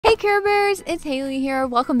Hey Care Bears, it's Haley here.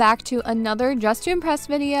 Welcome back to another Just to Impress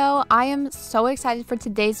video. I am so excited for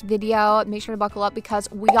today's video. Make sure to buckle up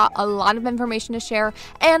because we got a lot of information to share,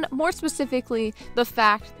 and more specifically, the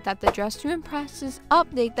fact that the Just to Impress's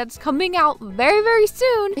update that's coming out very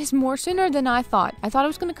soon is more sooner than I thought. I thought it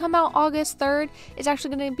was going to come out August 3rd. It's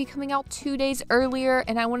actually going to be coming out 2 days earlier,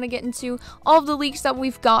 and I want to get into all of the leaks that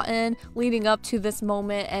we've gotten leading up to this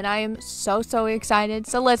moment, and I am so excited.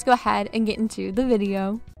 So let's go ahead and get into the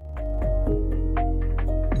video.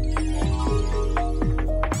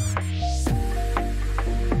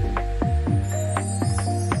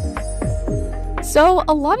 So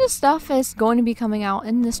a lot of stuff is going to be coming out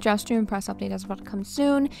in this Just to Impress update that's about to come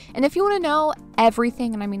soon. And if you want to know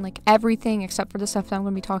everything, and I mean like everything except for the stuff that I'm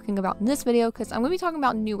going to be talking about in this video, because I'm going to be talking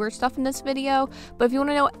about newer stuff in this video, but if you want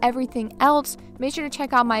to know everything else, make sure to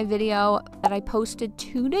check out my video that I posted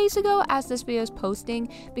 2 days ago as this video is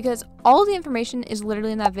posting, because all the information is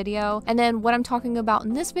literally in that video. And then what I'm talking about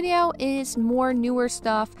in this video is more newer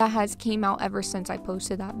stuff that has came out ever since I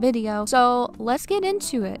posted that video. So let's get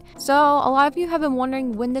into it. So a lot of you have been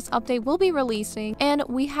wondering when this update will be releasing, and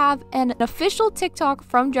we have an official TikTok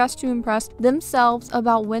from Just to Impress themselves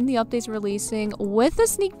about when the update's releasing, with a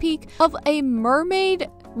sneak peek of a mermaid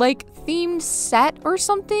like themed set or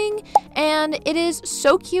something, and it is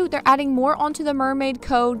so cute. They're adding more onto the mermaid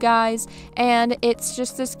code, guys, and it's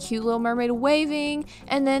just this cute little mermaid waving,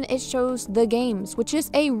 and then it shows the games, which is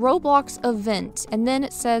a Roblox event, and then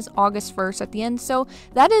it says August 1st at the end. So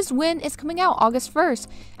that is when it's coming out, August 1st.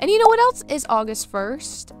 And you know what else is August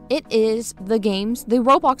 1st? It is the games, the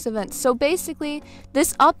Roblox event. So basically,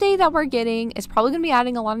 this update that we're getting is probably going to be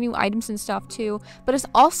adding a lot of new items and stuff too, but it's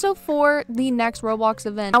also for the next Roblox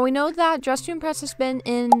event. Now we know that Just to Impress has been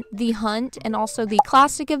in the Hunt and also the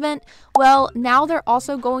Classic event. Well, now they're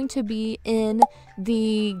also going to be in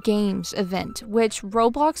the games event, which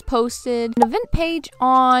Roblox posted an event page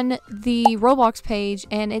on the Roblox page,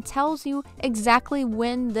 and it tells you exactly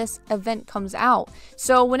when this event comes out.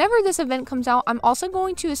 So whenever this event comes out, I'm also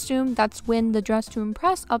going to assume that's when the Just to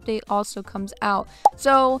Impress update also comes out.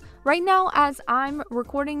 So right now, as I'm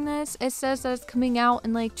recording this, it says that it's coming out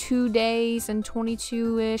in like 2 days and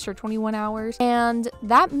 22-ish or 21 hours. And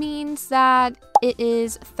that means that it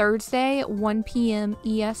is Thursday, 1 p.m.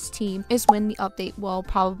 EST is when the update will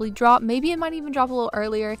probably drop. Maybe it might even drop a little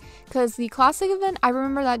earlier, because the Classic event, I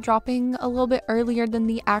remember that dropping a little bit earlier than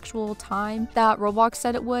the actual time that Roblox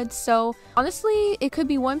said it would. So honestly, it could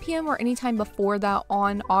be 1 p.m. or anytime before that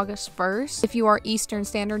on August 1st if you are Eastern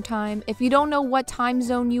Standard Time. If you don't know what time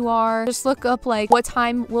zone you are, just look up like what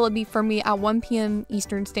time will it be for me at 1 p.m.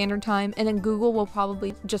 Eastern Standard Time, and then Google will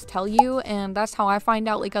probably just tell you, and that's how I find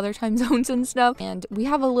out like other time zones and stuff. And we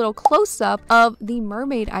have a little close-up of the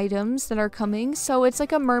mermaid items that are coming. So it's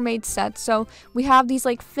like a mermaid set. So we have these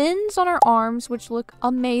like fins on our arms, which look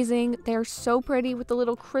amazing. They're so pretty with the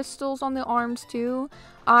little crystals on the arms too.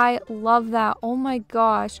 I love that. Oh my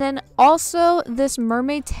gosh. Then also this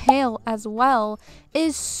mermaid tail as well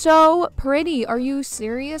is so pretty. Are you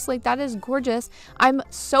serious? Like, that is gorgeous. I'm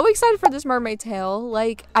so excited for this mermaid tail.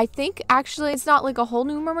 Like, I think actually it's not like a whole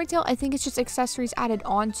new mermaid tail. I think it's just accessories added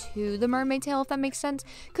onto the mermaid tail, if that makes sense.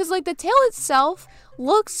 Because like the tail itself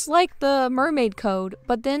looks like the mermaid code,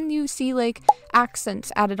 but then you see like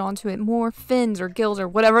accents added onto it, more fins or gills or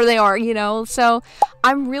whatever they are, you know. So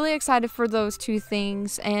I'm really excited for those two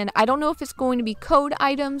things, and I don't know if it's going to be code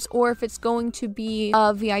items or if it's going to be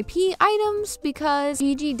VIP items, because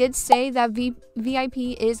GG did say that VIP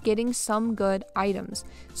is getting some good items.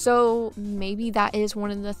 So maybe that is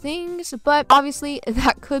one of the things, but obviously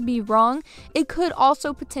that could be wrong. It could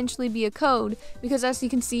also potentially be a code, because as you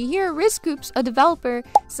can see here, Rizcoops, a developer,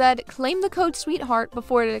 said claim the code Sweetheart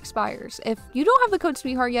before it expires. If you don't have the code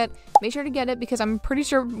Sweetheart yet, make sure to get it, because I'm pretty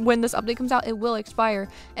sure when this update comes out, it will expire.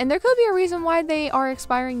 And there could be a reason why they are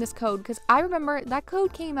expiring this code, because I remember that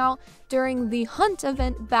code came out during the Hunt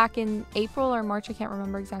event back in April or March. I can't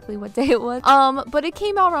remember exactly what day it was. But it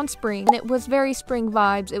came out around spring, and it was very spring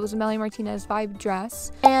vibes. It was a Melly Martinez vibe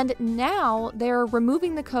dress. And now they're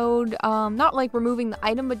removing the code, not like removing the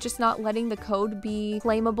item, but just not letting the code be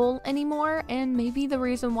claimable anymore. And maybe the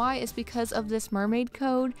reason why is because of this mermaid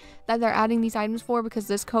code that they're adding these items for, because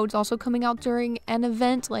this code's also coming out during an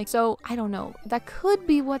event. Like, so I don't know. That could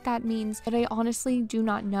be what that means, but I honestly do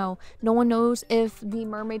not know. No one knows if the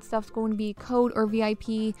mermaid stuff's going to be code or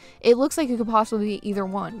VIP. It looks like it could possibly be either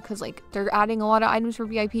one, because like they're adding a lot of items for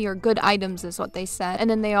VIP, or good items is what they said, and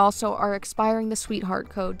then they also are expiring the Sweetheart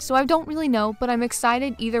code. So I don't really know, but I'm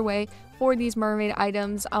excited either way for these mermaid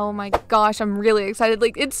items. Oh my gosh, I'm really excited.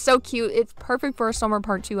 Like, it's so cute. It's perfect for a summer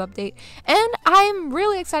part 2 update. And I'm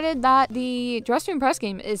really excited that the Dress to Impress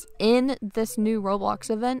game is in this new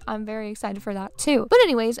Roblox event. I'm very excited for that too. But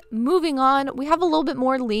anyways, moving on, we have a little bit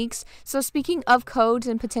more leaks. So speaking of codes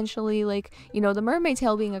and potentially, like, you know, the mermaid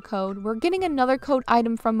tail being a code, we're getting another code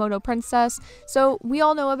item from Moto Princess. So we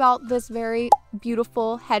all know about this very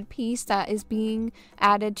beautiful headpiece that is being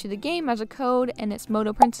added to the game as a code, and it's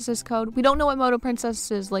Moto Princess's code. We don't know what Moto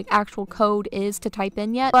Princess's like actual code is to type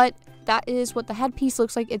in yet, but that is what the headpiece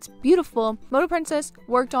looks like. It's beautiful. Moto Princess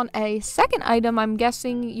worked on a second item. I'm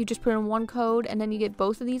guessing you just put in one code and then you get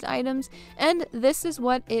both of these items. And this is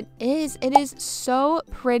what it is. It is so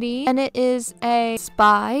pretty. And it is a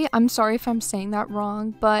spy. I'm sorry if I'm saying that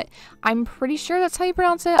wrong, but I'm pretty sure that's how you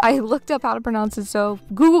pronounce it. I looked up how to pronounce it, so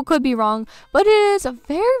Google could be wrong. But it is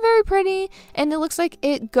very, very pretty. And it looks like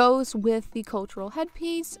it goes with the cultural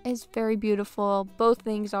headpiece. It's very beautiful. Both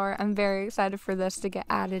things are. I'm very excited for this to get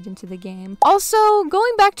added into the game. Also,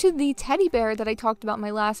 going back to the teddy bear that I talked about in my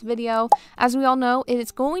last video, as we all know, it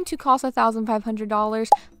is going to cost $1,500,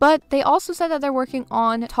 but they also said that they're working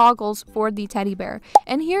on toggles for the teddy bear.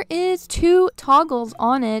 And here is 2 toggles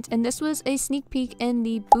on it, and this was a sneak peek in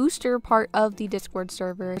the booster part of the Discord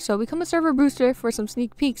server. So become a server booster for some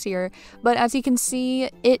sneak peeks here. But as you can see,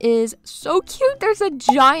 it is so cute. There's a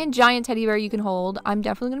giant teddy bear you can hold. I'm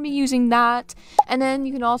definitely going to be using that. And then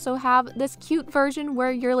you can also have this cute version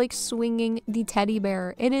where you're like swinging the teddy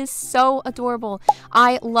bear. It is so adorable.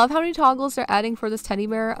 I love how many toggles they're adding for this teddy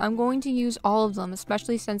bear. I'm going to use all of them,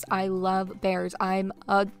 especially since I love bears. I'm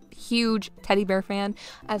a huge teddy bear fan.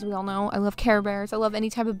 As we all know, I love Care Bears. I love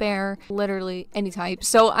any type of bear, literally any type.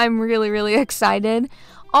 So I'm really excited.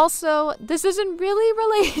 Also, this isn't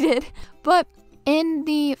really related, but in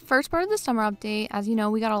the first part of the summer update, as you know,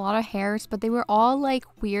 we got a lot of hairs, but they were all like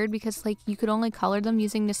weird because like you could only color them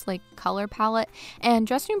using this like color palette. And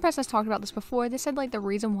Dress to Impress has talked about this before. They said like the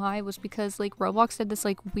reason why was because like Roblox did this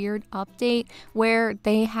like weird update where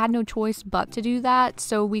they had no choice but to do that,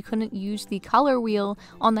 so we couldn't use the color wheel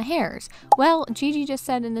on the hairs. Well, Gigi just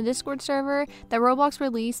said in the Discord server that Roblox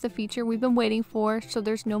released the feature we've been waiting for, so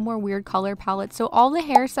there's no more weird color palettes. So all the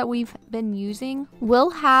hairs that we've been using will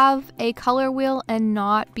have a color wheel and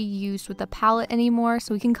not be used with a palette anymore,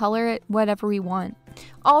 so we can color it whatever we want.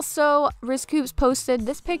 Also, 𝘾𝙧𝙚𝙪𝙩 posted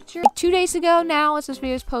this picture 2 days ago now as this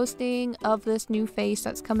video is posting of this new face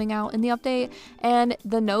that's coming out in the update, and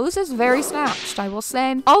the nose is very snatched, I will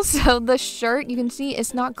say. Also, the shirt, you can see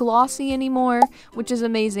it's not glossy anymore, which is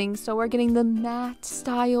amazing. So we're getting the matte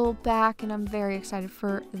style back, and I'm very excited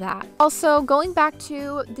for that. Also, going back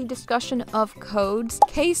to the discussion of codes,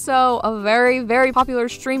 𝘾𝙧𝙚𝙪𝙩, a very popular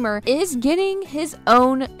streamer, is getting his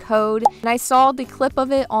own code, and I saw the clip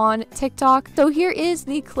of it on TikTok. So here is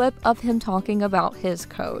the clip of him talking about his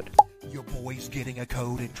code. Your boy's getting a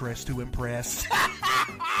code at Dress to Impress.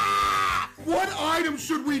 What item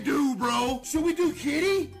should we do, bro? Should we do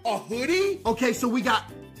kitty? A hoodie? Okay, so we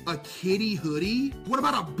got a kitty hoodie. What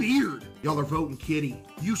about a beard? Y'all are voting kitty.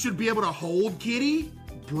 You should be able to hold kitty.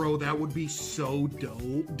 Bro, that would be so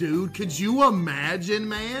dope. Dude, could you imagine,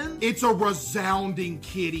 man? It's a resounding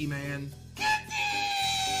kitty, man.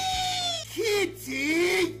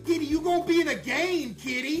 Kitty, you gonna be in a game,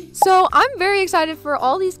 kitty. So I'm very excited for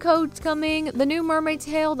all these codes coming, the new mermaid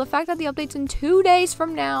tail, the fact that the update's in 2 days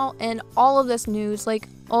from now, and all of this news. Like,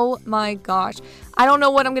 oh my gosh. I don't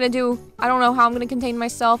know what I'm gonna do. I don't know how I'm gonna contain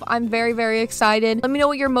myself. I'm very excited. Let me know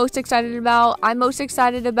what you're most excited about. I'm most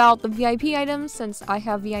excited about the VIP items since I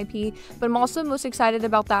have VIP, but I'm also most excited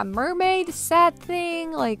about that mermaid set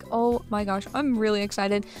thing. Like, oh my gosh, I'm really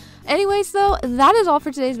excited. Anyways, though, that is all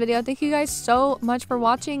for today's video. Thank you guys so much for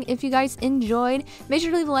watching. If you guys enjoyed, make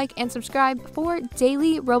sure to leave a like and subscribe for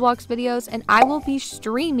daily Roblox videos, and I will be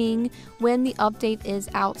streaming when the update is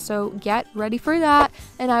out, so get ready for that,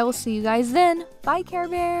 and I will see you guys then. Bye, Care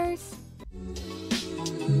Bears!